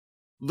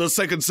The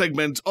second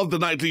segment of the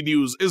nightly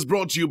news is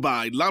brought to you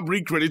by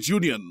Labrie Credit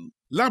Union.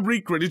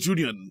 Labrie Credit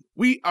Union.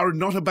 We are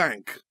not a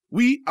bank.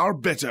 We are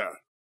better.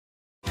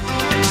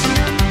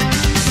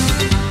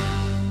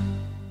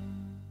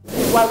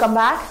 Welcome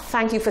back.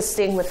 Thank you for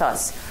staying with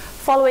us.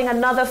 Following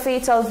another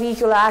fatal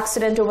vehicular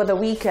accident over the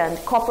weekend,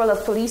 Corporal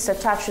of Police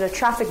attached to the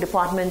Traffic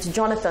Department,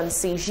 Jonathan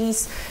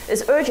St-Juste,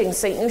 is urging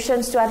St.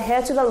 Lucians to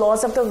adhere to the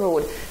laws of the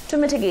road to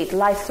mitigate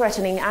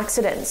life-threatening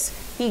accidents.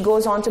 He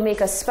goes on to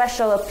make a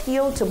special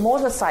appeal to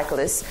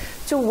motorcyclists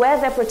to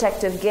wear their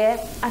protective gear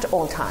at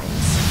all times.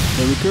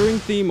 The recurring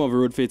theme of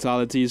road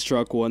fatalities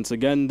struck once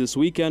again this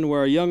weekend,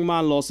 where a young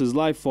man lost his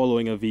life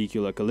following a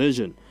vehicular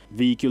collision.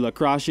 Vehicular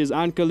crashes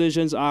and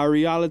collisions are a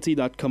reality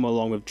that come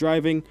along with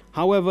driving.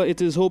 However, it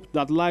is hoped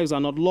that lives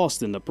are not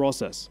lost in the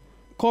process.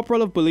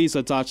 Corporal of Police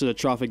attached to the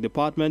Traffic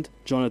Department,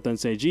 Jonathan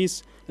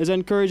St-Juste, is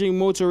encouraging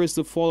motorists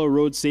to follow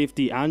road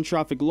safety and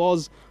traffic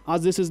laws,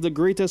 as this is the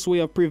greatest way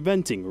of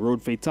preventing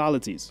road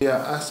fatalities. We are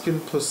asking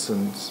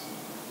persons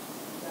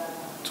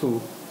to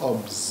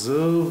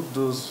observe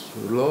those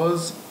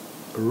laws,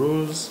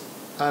 rules,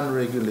 and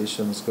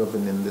regulations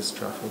governing this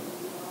traffic.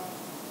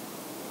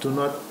 Do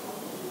not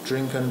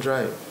drink and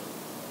drive.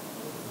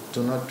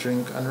 Do not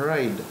drink and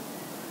ride.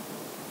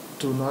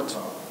 Do not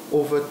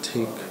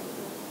overtake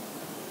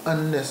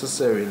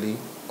unnecessarily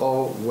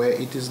or where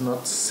it is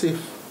not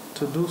safe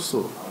to do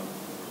so.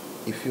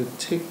 If you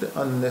take the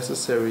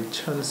unnecessary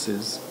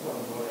chances,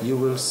 you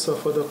will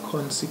suffer the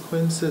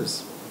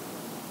consequences.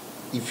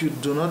 If you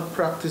do not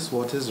practice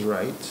what is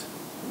right,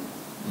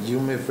 you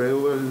may very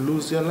well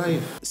lose your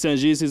life.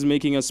 St-Juste is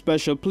making a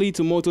special plea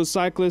to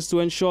motorcyclists to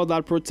ensure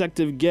that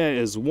protective gear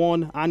is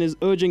worn and is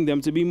urging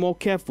them to be more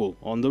careful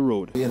on the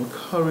road. We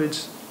encourage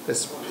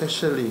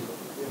especially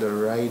the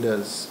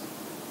riders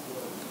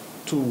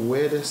to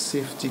wear their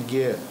safety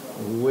gear,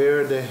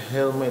 wear their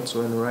helmets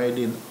when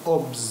riding,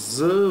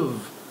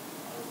 observe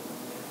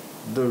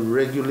the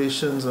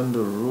regulations and the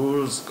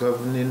rules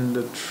governing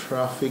the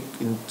traffic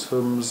in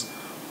terms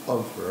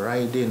of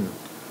riding.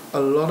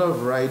 A lot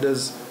of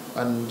riders,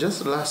 and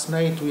just last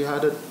night we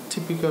had a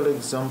typical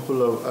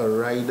example of a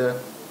rider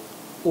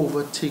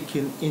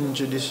overtaking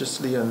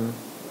injudiciously and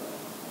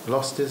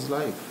lost his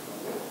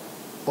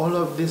life. All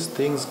of these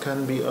things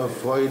can be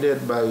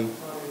avoided by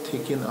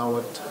taking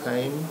our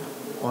time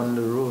on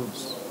the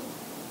roads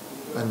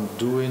and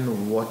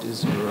doing what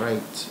is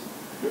right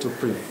to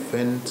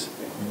prevent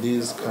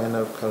these kind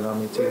of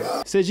calamities.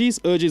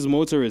 St-Juste urges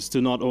motorists to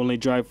not only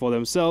drive for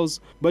themselves,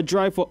 but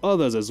drive for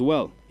others as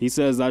well. He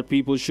says that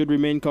people should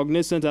remain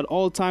cognizant at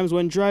all times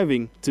when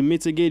driving to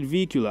mitigate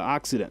vehicular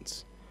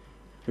accidents.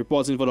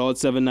 Reporting for the Hot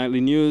 7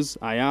 Nightly News,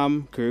 I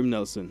am Karim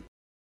Nelson.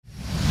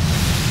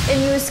 In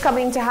news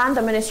coming to hand,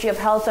 the Ministry of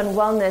Health and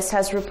Wellness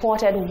has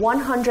reported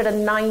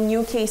 109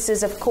 new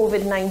cases of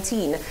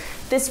COVID-19.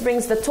 This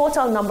brings the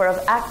total number of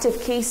active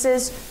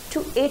cases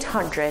to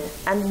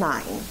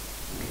 809.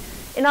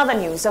 In other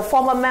news, a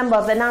former member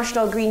of the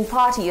National Green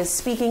Party is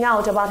speaking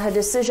out about her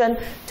decision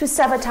to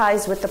sever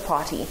ties with the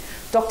party.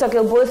 Dr.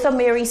 Gilbertha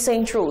Mary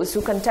St. Rose,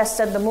 who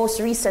contested the most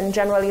recent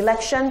general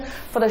election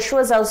for the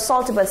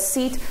Choiseul-Saltibus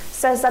seat,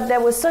 says that there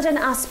were certain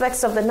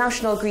aspects of the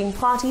National Green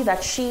Party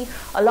that she,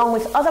 along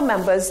with other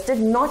members, did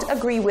not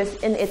agree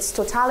with in its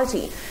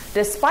totality.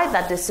 Despite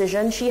that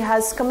decision, she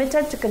has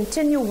committed to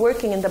continue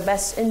working in the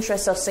best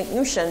interests of St.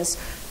 Lucians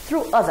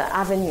through other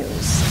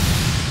avenues.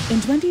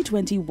 In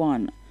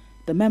 2021,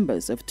 the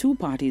members of two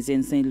parties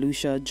in St.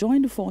 Lucia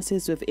joined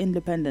forces with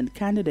independent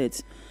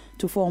candidates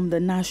to form the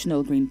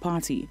National Green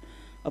Party,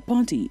 a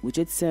party which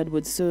it said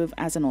would serve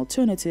as an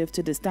alternative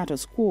to the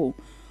status quo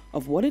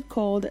of what it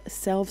called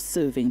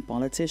self-serving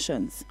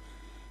politicians.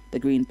 The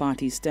Green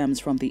Party stems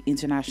from the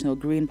International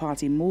Green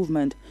Party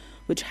movement,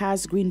 which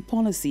has green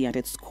policy at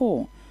its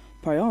core,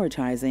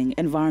 prioritizing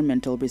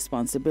environmental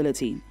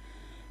responsibility.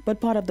 But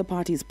part of the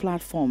party's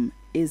platform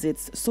is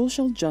its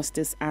social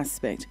justice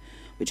aspect,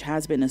 which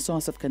has been a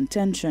source of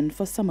contention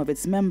for some of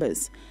its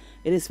members.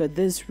 It is for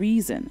this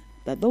reason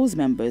that those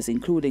members,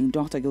 including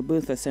Dr.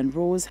 Gilbertha St.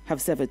 Rose, have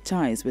severed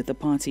ties with the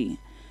party.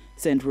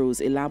 St.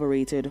 Rose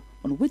elaborated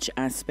on which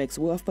aspects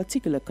were of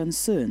particular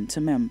concern to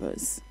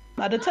members.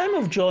 At the time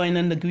of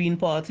joining the Green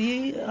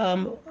Party,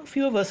 a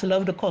few of us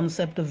loved the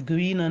concept of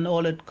green and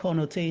all it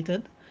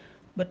connotated.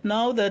 But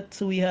now that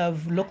we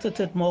have looked at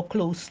it more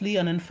closely,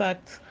 and in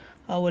fact,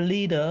 our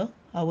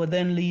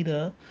then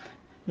leader,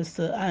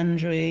 Mr.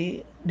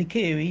 Andre De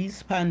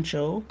Caires,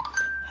 Pancho,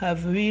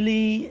 have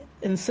really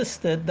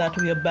insisted that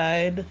we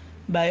abide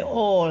by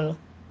all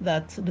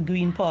that the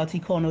Green Party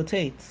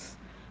connotates.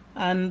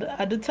 And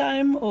at the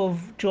time of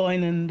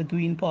joining the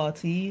Green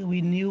Party,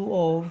 we knew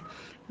of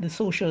the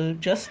social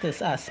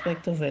justice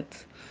aspect of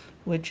it,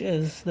 which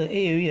is the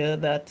area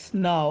that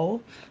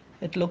now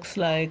it looks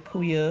like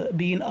we are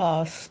being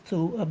asked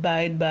to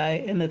abide by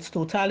in its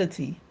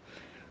totality.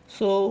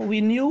 So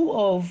we knew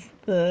of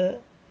the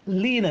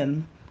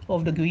leaning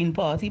of the Green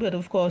Party, but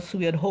of course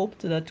we had hoped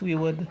that we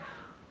would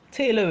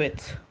tailor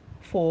it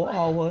for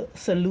our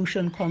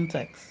solution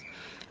context.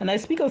 And I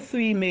speak of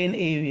three main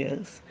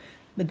areas.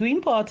 The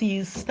Green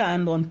Parties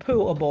stand on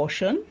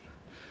pro-abortion,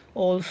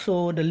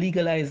 also the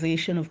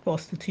legalization of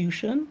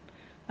prostitution,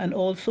 and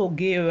also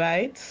gay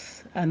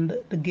rights and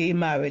the gay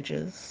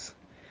marriages.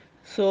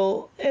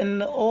 So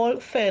in all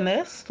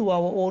fairness to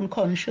our own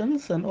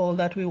conscience and all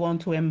that we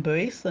want to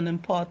embrace and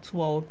impart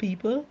to our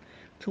people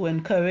to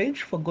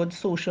encourage for good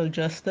social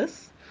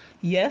justice,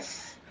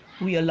 yes,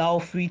 we allow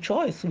free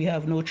choice. We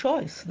have no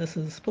choice. This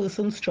is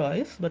person's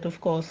choice, but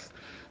of course,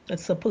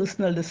 it's a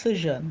personal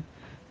decision.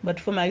 But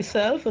for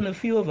myself and a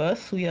few of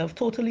us, we have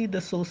totally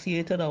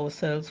dissociated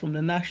ourselves from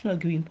the National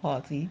Green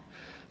Party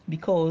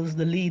because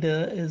the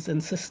leader is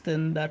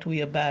insisting that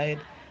we abide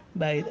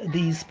by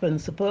these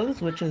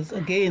principles, which is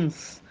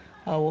against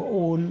our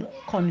own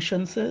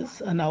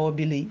consciences and our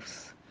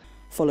beliefs.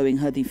 Following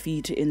her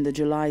defeat in the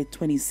July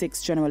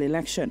 26 general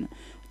election,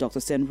 Dr.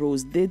 St.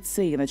 Rose did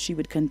say that she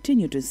would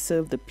continue to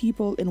serve the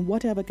people in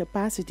whatever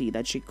capacity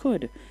that she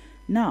could.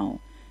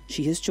 Now,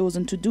 she has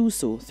chosen to do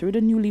so through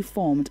the newly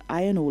formed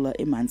Ionola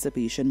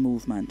Emancipation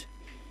Movement.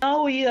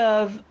 Now we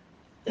have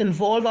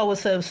involved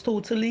ourselves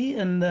totally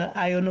in the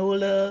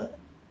Ionola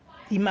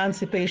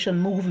Emancipation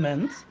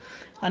Movement.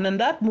 And in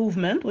that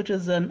movement, which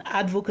is an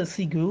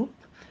advocacy group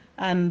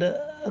and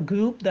a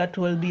group that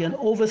will be an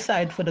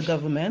oversight for the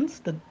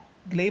government, the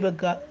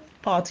Labour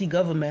Party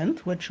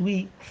government, which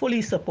we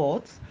fully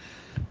support,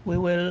 we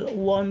will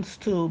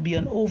want to be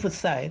an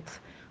oversight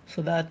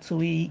so that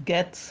we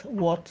get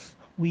what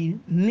we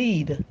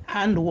need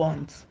and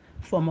want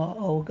from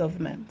our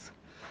government.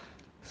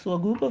 So a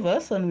group of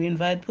us, and we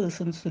invite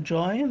persons to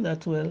join,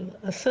 that will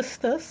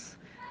assist us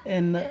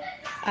in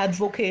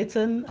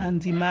advocating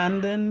and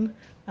demanding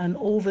and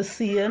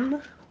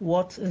overseeing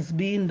what is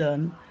being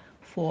done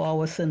for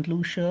our St.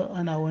 Lucia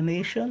and our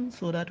nation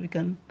so that we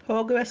can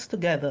progress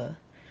together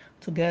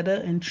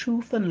in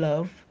truth and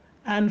love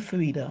and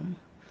freedom.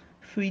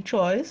 Free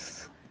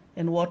choice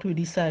in what we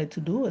decide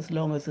to do as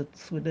long as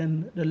it's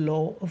within the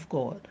law of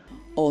God.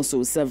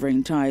 Also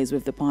severing ties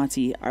with the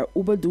party are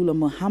Ubadullah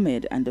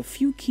Mohammed and a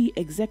few key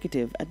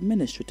executive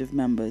administrative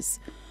members.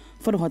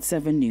 For the Hot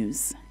 7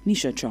 News,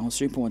 Nisha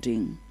Charles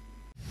reporting.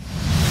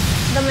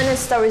 The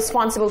minister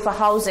responsible for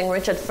housing,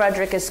 Richard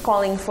Frederick, is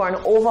calling for an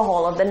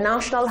overhaul of the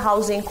National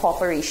Housing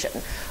Corporation.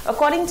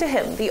 According to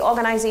him, the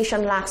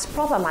organization lacks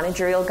proper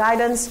managerial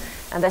guidance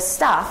and the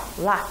staff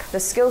lack the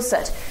skill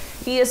set.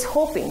 He is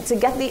hoping to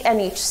get the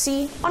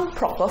NHC on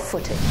proper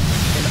footing.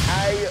 When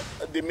I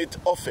demit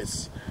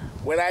office,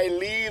 when I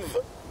leave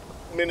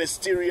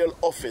ministerial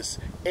office,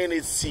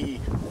 NHC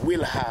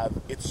will have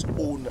its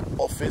own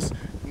office.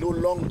 No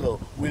longer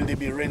will they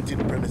be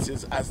renting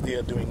premises as they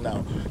are doing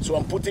now. So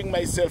I'm putting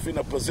myself in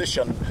a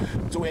position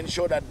to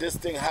ensure that this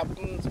thing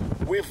happens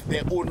with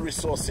their own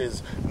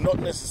resources, not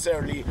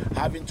necessarily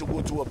having to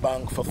go to a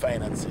bank for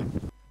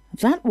financing.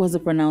 That was a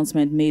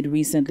pronouncement made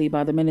recently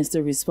by the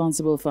minister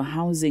responsible for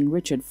housing,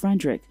 Richard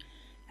Frederick,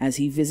 as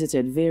he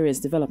visited various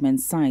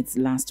development sites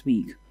last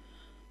week.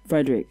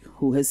 Frederick,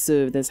 who has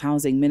served as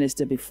housing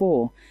minister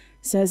before,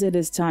 says it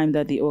is time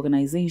that the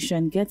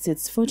organization gets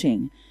its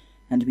footing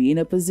and be in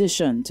a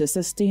position to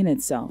sustain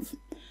itself.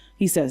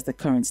 He says the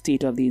current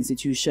state of the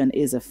institution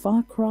is a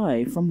far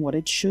cry from what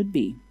it should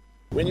be.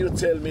 When you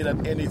tell me that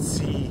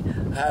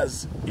NHC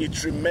has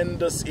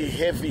a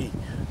heavy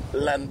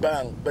land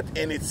bank, but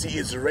NHC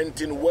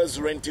was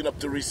renting up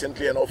to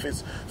recently an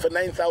office for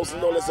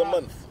 $9,000 a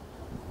month.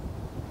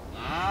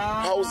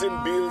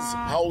 Housing builds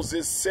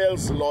houses,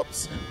 sells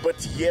lots,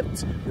 but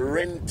yet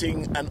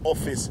renting an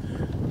office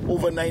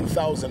over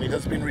 $9,000. It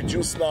has been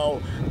reduced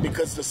now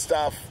because the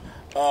staff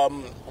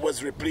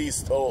was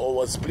replaced or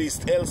was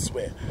placed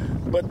elsewhere.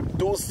 But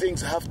those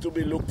things have to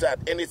be looked at.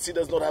 NHC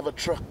does not have a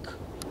truck.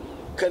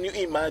 Can you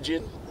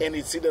imagine?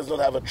 NHC does not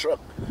have a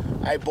truck.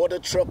 I bought a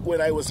truck when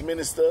I was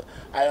minister.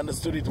 I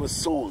understood it was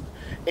sold.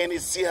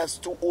 NHC has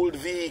 2 old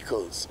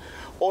vehicles.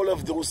 All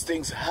of those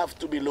things have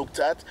to be looked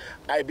at.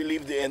 I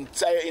believe the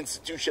entire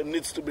institution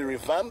needs to be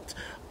revamped.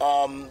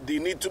 They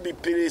need to be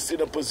placed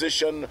in a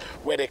position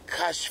where the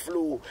cash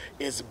flow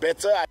is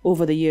better.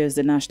 Over the years,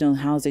 the National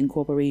Housing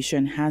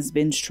Corporation has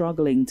been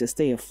struggling to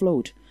stay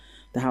afloat.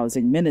 The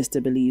housing minister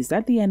believes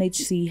that the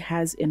NHC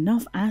has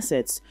enough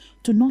assets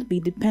to not be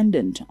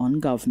dependent on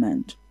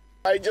government.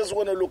 I just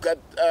want to look at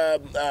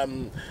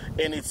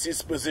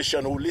NHC's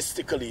position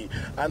holistically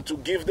and to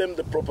give them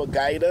the proper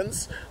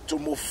guidance to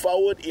move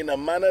forward in a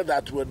manner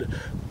that would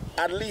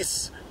at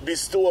least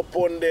bestow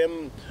upon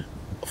them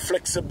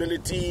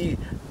flexibility,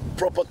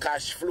 proper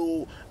cash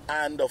flow,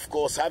 and of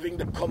course having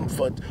the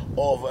comfort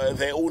of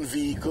their own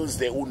vehicles,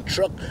 their own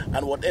truck,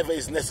 and whatever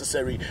is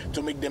necessary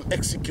to make them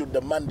execute the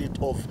mandate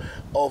of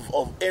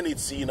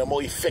NHC in a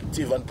more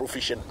effective and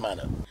proficient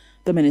manner.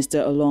 The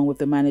minister, along with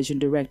the managing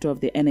director of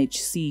the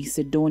NHC,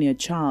 Sidonia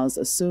Charles,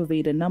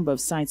 surveyed a number of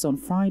sites on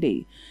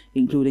Friday,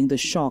 including the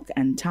Shock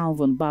and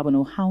Talvon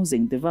Babano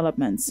housing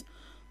developments.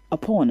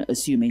 Upon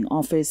assuming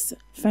office,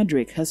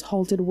 Frederick has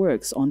halted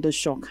works on the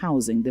Shock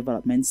housing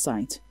development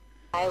site.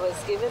 I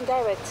was given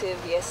directive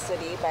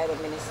yesterday by the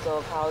Minister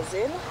of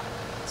Housing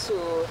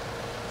to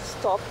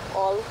stop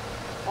all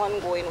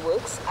ongoing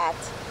works at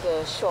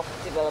the Shock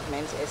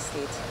Development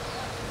Estate.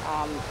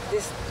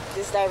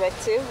 This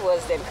directive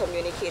was then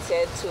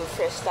communicated to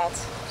Fresh Start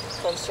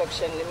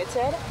Construction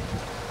Limited,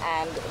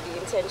 and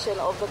the intention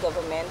of the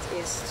government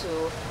is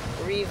to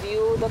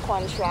review the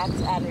contract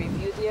and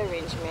review the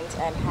arrangement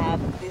and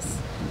have this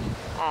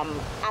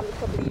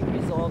amicably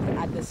resolved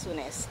at the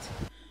soonest.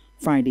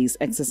 Friday's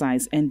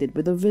exercise ended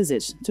with a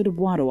visit to the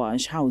Bois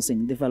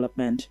housing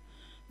development.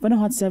 For the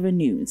Hot 7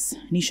 News,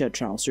 Nisha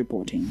Charles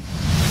reporting.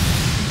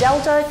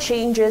 Delta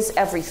changes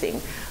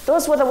everything.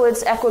 Those were the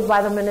words echoed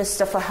by the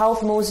Minister for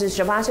Health, Moses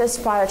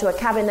Jamatis, prior to a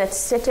cabinet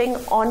sitting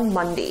on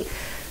Monday.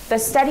 The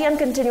steady and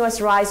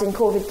continuous rise in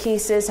COVID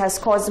cases has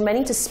caused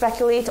many to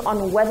speculate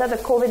on whether the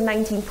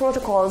COVID-19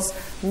 protocols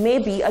may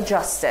be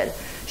adjusted.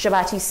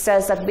 Jamatis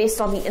says that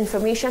based on the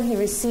information he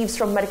receives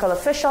from medical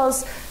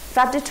officials,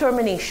 that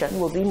determination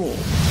will be made.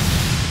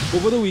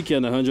 Over the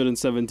weekend,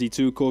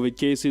 172 COVID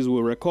cases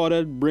were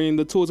recorded, bringing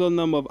the total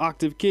number of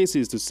active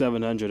cases to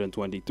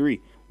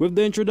 723. With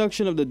the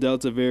introduction of the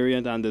Delta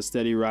variant and the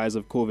steady rise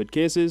of COVID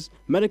cases,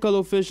 medical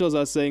officials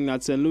are saying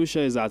that St.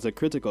 Lucia is at a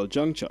critical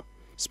juncture.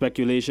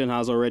 Speculation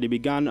has already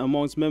begun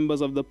amongst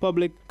members of the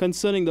public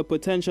concerning the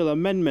potential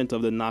amendment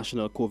of the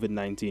national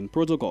COVID-19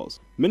 protocols.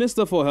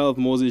 Minister for Health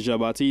Moses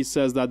Jamatis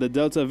says that the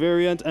Delta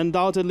variant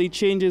undoubtedly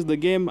changes the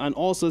game, and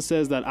also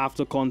says that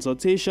after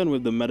consultation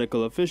with the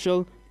medical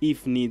official,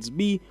 if needs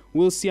be,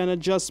 we'll see an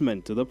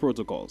adjustment to the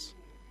protocols.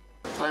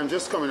 I'm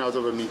just coming out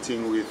of a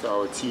meeting with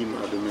our team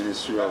at the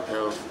Ministry of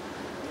Health,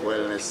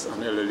 Wellness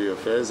and Elderly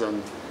Affairs,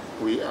 and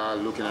we are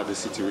looking at the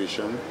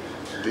situation.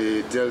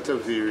 The Delta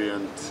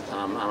variant,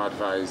 I'm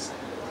advised,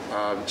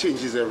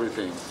 changes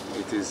everything.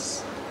 It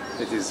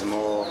is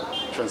more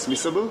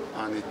transmissible,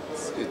 and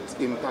it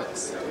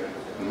impacts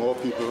more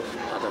people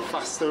at a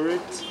faster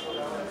rate.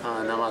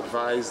 And I'm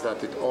advised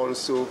that it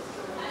also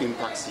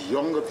impacts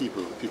younger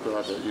people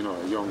at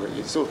a younger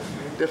age. So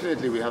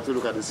definitely we have to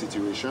look at the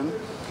situation.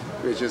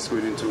 We're just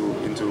going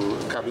into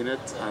cabinet,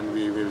 and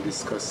we will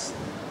discuss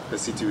the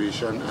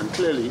situation. And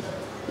clearly,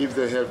 if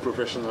the health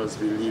professionals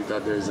believe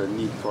that there is a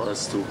need for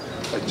us to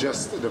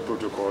adjust the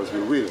protocols,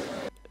 we will.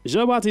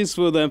 Jamatis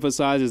further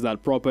emphasizes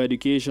that proper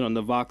education on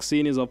the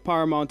vaccine is of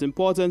paramount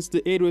importance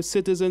to aid with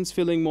citizens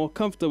feeling more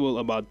comfortable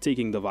about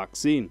taking the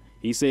vaccine.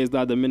 He says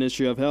that the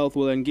Ministry of Health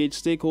will engage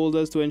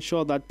stakeholders to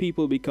ensure that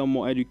people become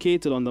more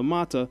educated on the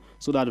matter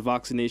so that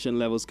vaccination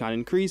levels can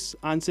increase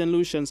and St.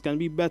 Lucians can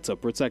be better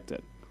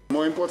protected.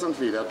 More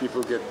importantly, that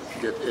people get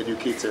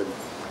educated.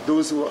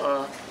 Those who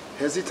are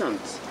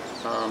hesitant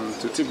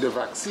to take the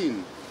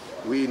vaccine,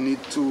 we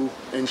need to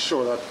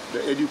ensure that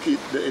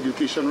the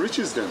education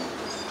reaches them.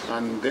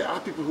 And there are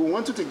people who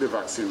want to take the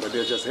vaccine, but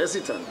they're just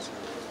hesitant.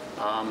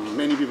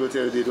 Many people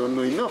tell you they don't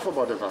know enough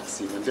about the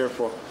vaccine, and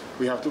therefore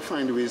we have to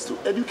find ways to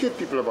educate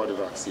people about the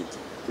vaccine.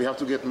 We have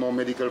to get more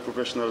medical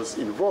professionals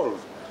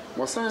involved,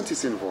 more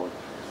scientists involved,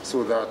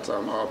 so that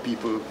our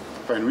people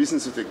find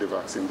reasons to take the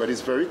vaccine. But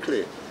it's very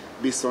clear,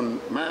 based on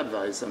my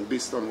advice and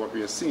based on what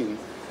we are seeing,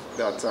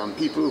 that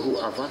people who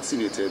are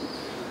vaccinated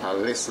are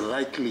less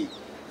likely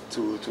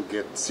to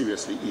get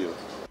seriously ill.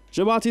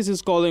 Jamatis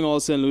is calling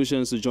all St.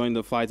 Lucians to join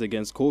the fight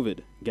against COVID,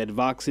 get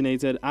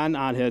vaccinated and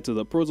adhere to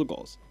the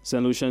protocols.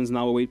 St. Lucians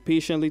now wait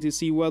patiently to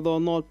see whether or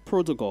not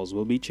protocols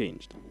will be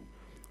changed.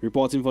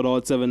 Reporting for the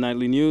Hot 7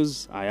 Nightly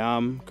News, I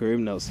am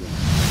Karim Nelson.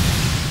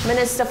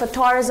 Minister for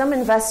Tourism,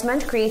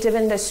 Investment, Creative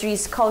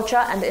Industries, Culture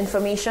and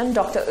Information,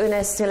 Dr.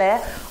 Ernest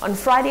Hilaire, on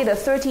Friday the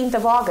 13th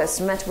of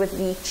August, met with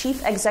the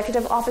Chief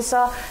Executive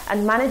Officer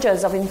and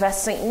managers of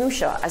Invest St.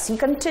 Lucia as he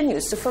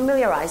continues to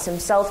familiarize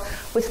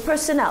himself with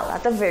personnel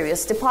at the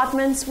various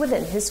departments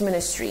within his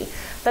ministry.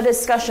 The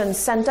discussion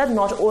centered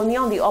not only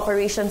on the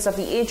operations of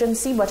the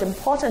agency, but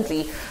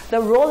importantly,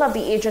 the role of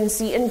the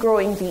agency in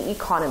growing the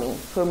economy.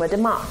 Herma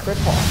DeMarc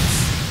reports.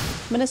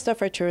 Minister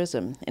for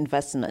Tourism,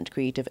 Investment,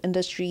 Creative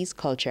Industries,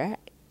 Culture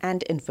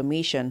and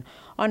Information,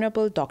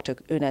 Honorable Dr.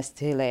 Ernest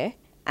Hilaire,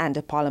 and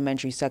the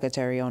Parliamentary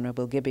Secretary,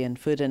 Honorable Gibeon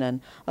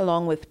Ferdinand,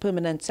 along with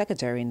Permanent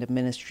Secretary in the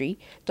Ministry,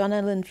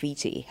 Donalyn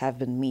Viti, have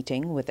been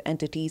meeting with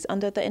entities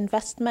under the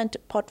investment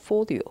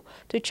portfolio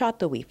to chart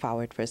the way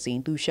forward for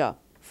St. Lucia.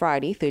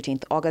 Friday,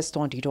 13th August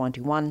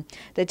 2021,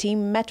 the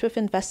team met with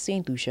Invest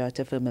St. Lucia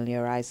to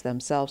familiarize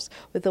themselves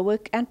with the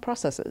work and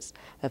processes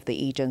of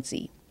the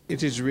agency.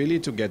 It is really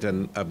to get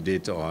an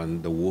update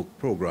on the work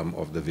program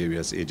of the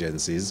various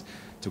agencies,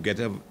 to get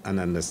an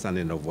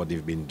understanding of what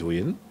they've been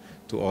doing,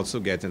 to also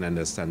get an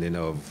understanding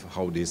of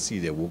how they see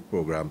their work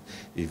program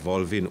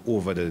evolving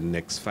over the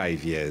next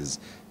 5 years.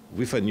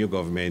 With a new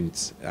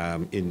government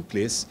in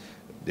place,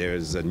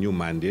 there's a new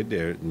mandate,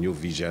 there are new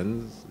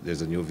visions,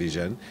 there's a new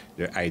vision.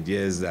 There are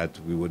ideas that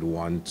we would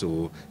want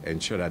to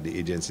ensure that the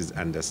agencies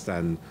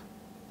understand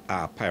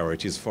our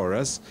priorities for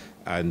us,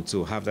 and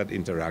to have that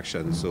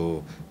interaction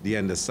so they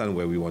understand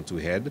where we want to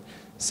head.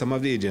 Some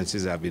of the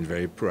agencies have been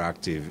very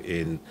proactive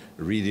in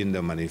reading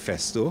the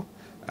manifesto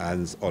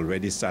and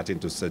already starting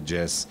to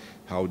suggest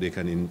how they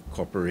can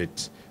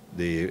incorporate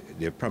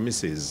their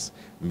promises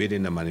made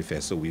in the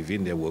manifesto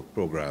within their work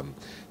program.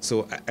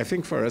 So I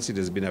think for us it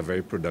has been a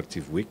very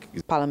productive week.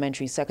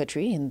 Parliamentary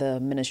Secretary in the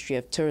Ministry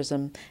of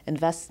Tourism,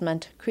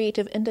 Investment,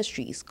 Creative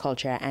Industries,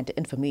 Culture and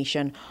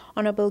Information,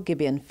 Honorable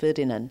Gibeon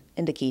Ferdinand,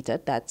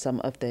 indicated that some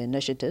of the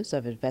initiatives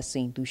of Invest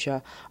St.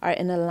 Lucia are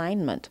in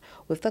alignment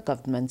with the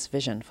government's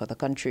vision for the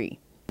country.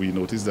 We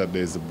noticed that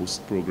there is a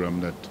boost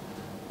program that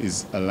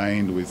is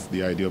aligned with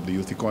the idea of the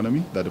youth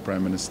economy that the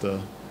Prime Minister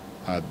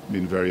had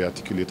been very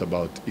articulate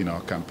about in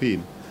our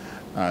campaign.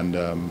 And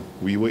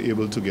we were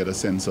able to get a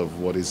sense of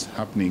what is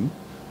happening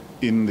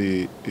in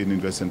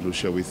Invest St.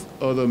 Lucia with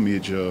other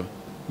major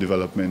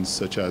developments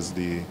such as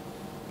the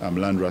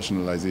land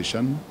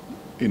rationalization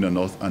in the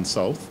north and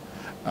south.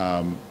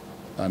 And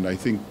I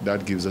think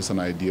that gives us an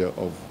idea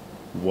of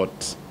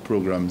what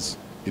programs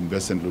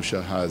Invest St.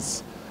 Lucia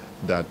has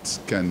that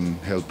can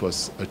help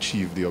us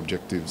achieve the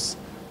objectives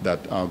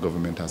that our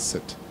government has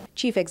set.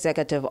 Chief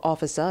Executive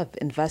Officer of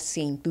Invest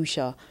St.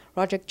 Lucia,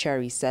 Roderick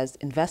Cherry, says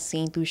Invest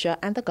St. Lucia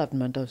and the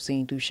government of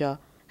St. Lucia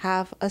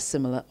have a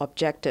similar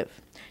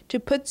objective: to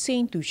put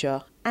St.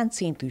 Lucia and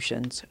St.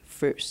 Lucians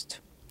first.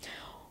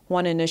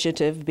 One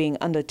initiative being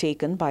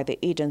undertaken by the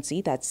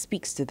agency that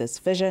speaks to this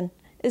vision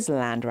is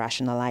land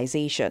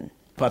rationalization.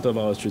 Part of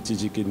our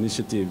strategic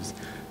initiatives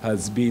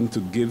has been to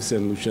give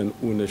St. Lucian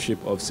ownership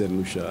of St.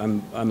 Lucia.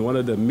 And one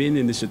of the main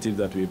initiatives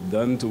that we've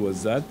done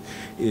towards that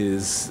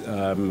is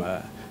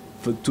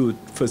to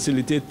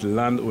facilitate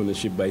land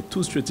ownership by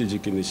two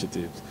strategic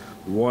initiatives.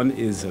 One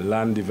is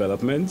land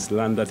development.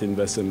 Land that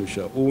Invest St.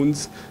 Lucia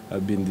owns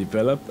have been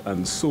developed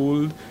and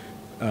sold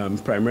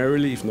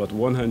primarily, if not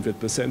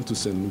 100%, to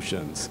St.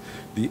 Lucians.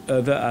 The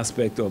other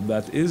aspect of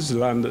that is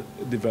land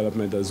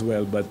development as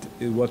well, but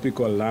what we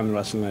call land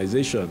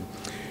rationalization.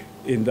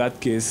 In that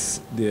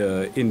case, there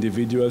are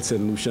individual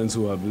St. Lucians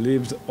who have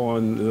lived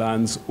on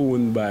lands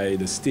owned by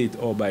the state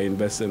or by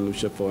Invest St.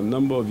 Lucia for a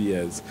number of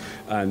years,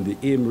 and the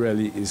aim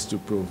really is to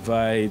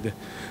provide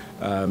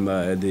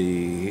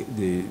the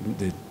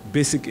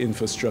basic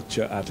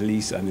infrastructure at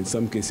least, and in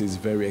some cases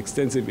very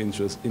extensive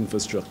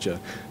infrastructure,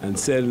 and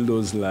sell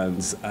those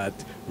lands at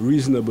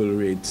reasonable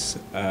rates,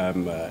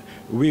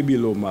 way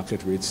below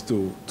market rates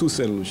to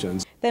St.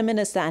 Lucians. The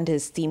minister and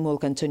his team will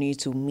continue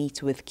to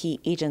meet with key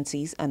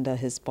agencies under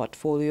his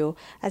portfolio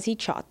as he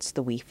charts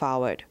the way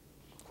forward.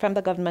 From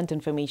the Government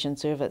Information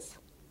Service,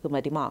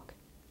 Huma Dimark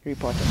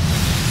reporting.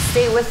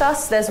 Stay with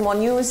us. There's more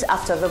news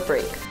after the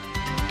break.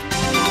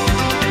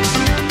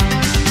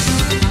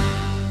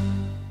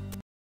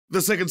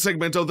 The second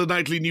segment of the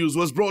Nightly News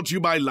was brought to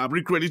you by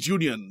Labrie Credit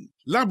Union.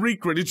 Labrie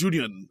Credit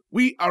Union.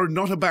 We are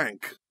not a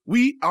bank.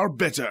 We are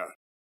better.